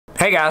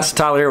Hey guys,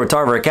 Tyler here with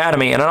Tarver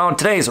Academy, and on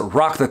today's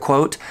Rock the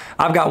Quote,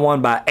 I've got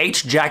one by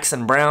H.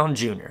 Jackson Brown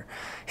Jr.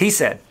 He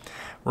said,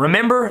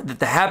 "Remember that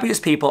the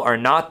happiest people are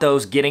not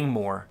those getting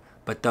more,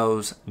 but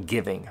those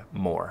giving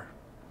more."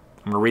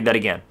 I'm going to read that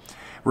again.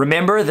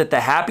 Remember that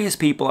the happiest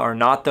people are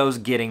not those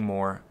getting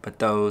more, but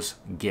those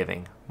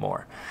giving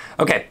more.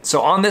 Okay,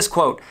 so on this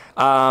quote,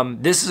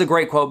 this is a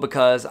great quote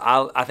because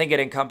I think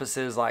it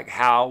encompasses like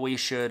how we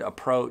should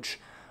approach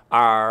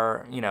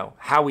our,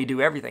 how we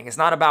do everything. It's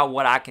not about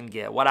what I can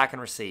get, what I can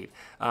receive.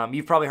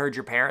 You've probably heard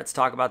your parents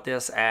talk about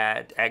this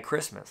at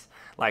Christmas.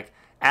 Like,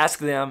 ask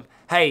them,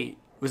 hey,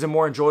 was it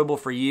more enjoyable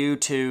for you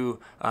to,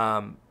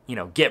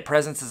 get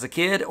presents as a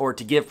kid or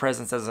to give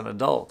presents as an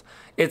adult?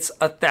 It's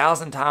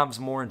 1,000 times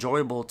more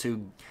enjoyable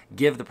to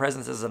give the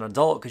presents as an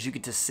adult because you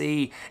get to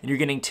see and you're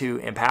getting to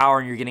empower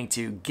and you're getting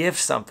to give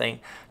something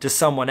to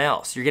someone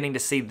else. You're getting to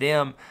see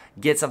them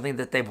get something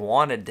that they've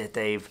wanted, that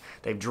they've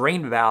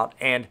dreamed about,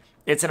 and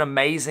it's an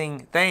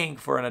amazing thing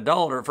for an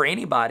adult or for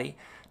anybody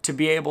to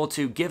be able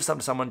to give something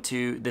to someone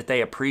that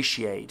they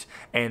appreciate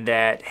and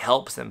that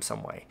helps them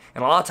some way.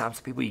 And a lot of times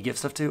the people you give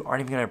stuff to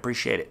aren't even going to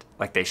appreciate it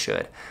like they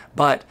should.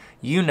 But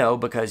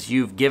because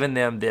you've given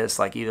them this,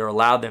 like either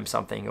allowed them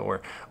something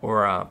or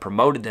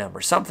promoted them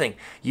or something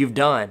you've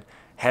done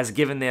has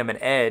given them an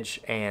edge,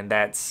 and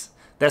that's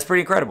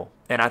pretty incredible.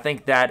 And I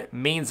think that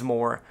means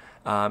more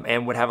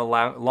and would have a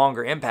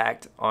longer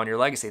impact on your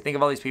legacy. Think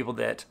of all these people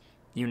that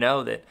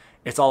that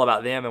it's all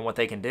about them and what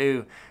they can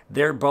do.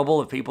 Their bubble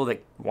of people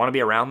that want to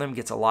be around them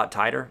gets a lot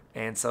tighter,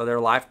 and so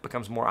their life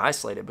becomes more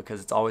isolated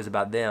because it's always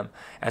about them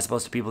as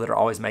opposed to people that are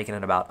always making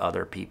it about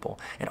other people.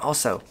 And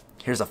also,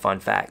 here's a fun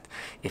fact.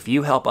 If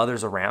you help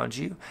others around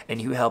you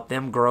and you help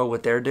them grow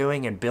what they're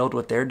doing and build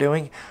what they're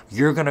doing,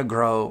 you're going to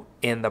grow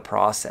in the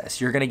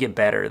process. You're going to get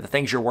better, the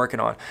things you're working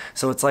on.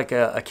 So it's like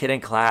a kid in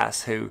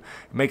class who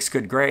makes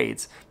good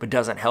grades but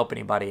doesn't help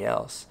anybody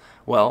else.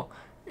 Well,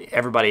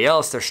 everybody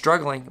else, they're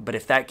struggling, but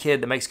if that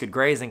kid that makes good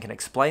grades and can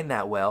explain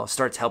that well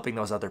starts helping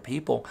those other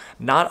people,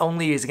 not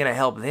only is it going to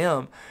help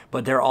them,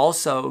 but they're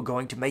also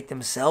going to make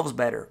themselves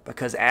better,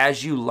 because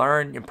as you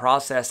learn and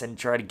process and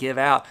try to give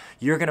out,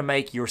 you're going to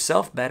make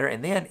yourself better.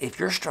 And then if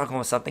you're struggling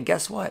with something,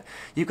 guess what?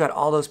 You've got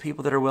all those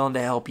people that are willing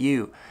to help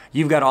you.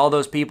 You've got all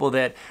those people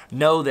that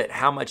know that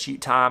how much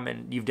time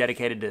and you've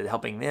dedicated to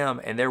helping them,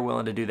 and they're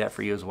willing to do that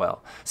for you as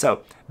well.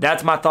 So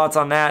that's my thoughts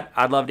on that.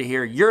 I'd love to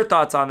hear your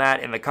thoughts on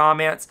that in the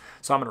comments.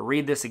 So I'm going to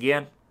read this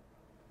again.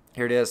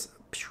 Here it is.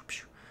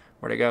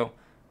 Where'd it go?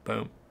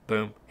 Boom,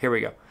 boom. Here we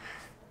go.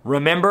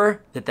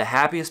 Remember that the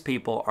happiest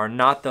people are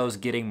not those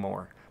getting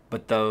more,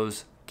 but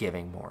those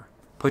giving more.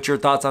 Put your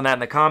thoughts on that in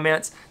the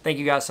comments. Thank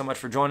you guys so much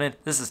for joining.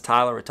 This is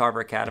Tyler with Tarver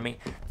Academy.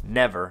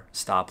 Never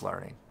stop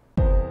learning.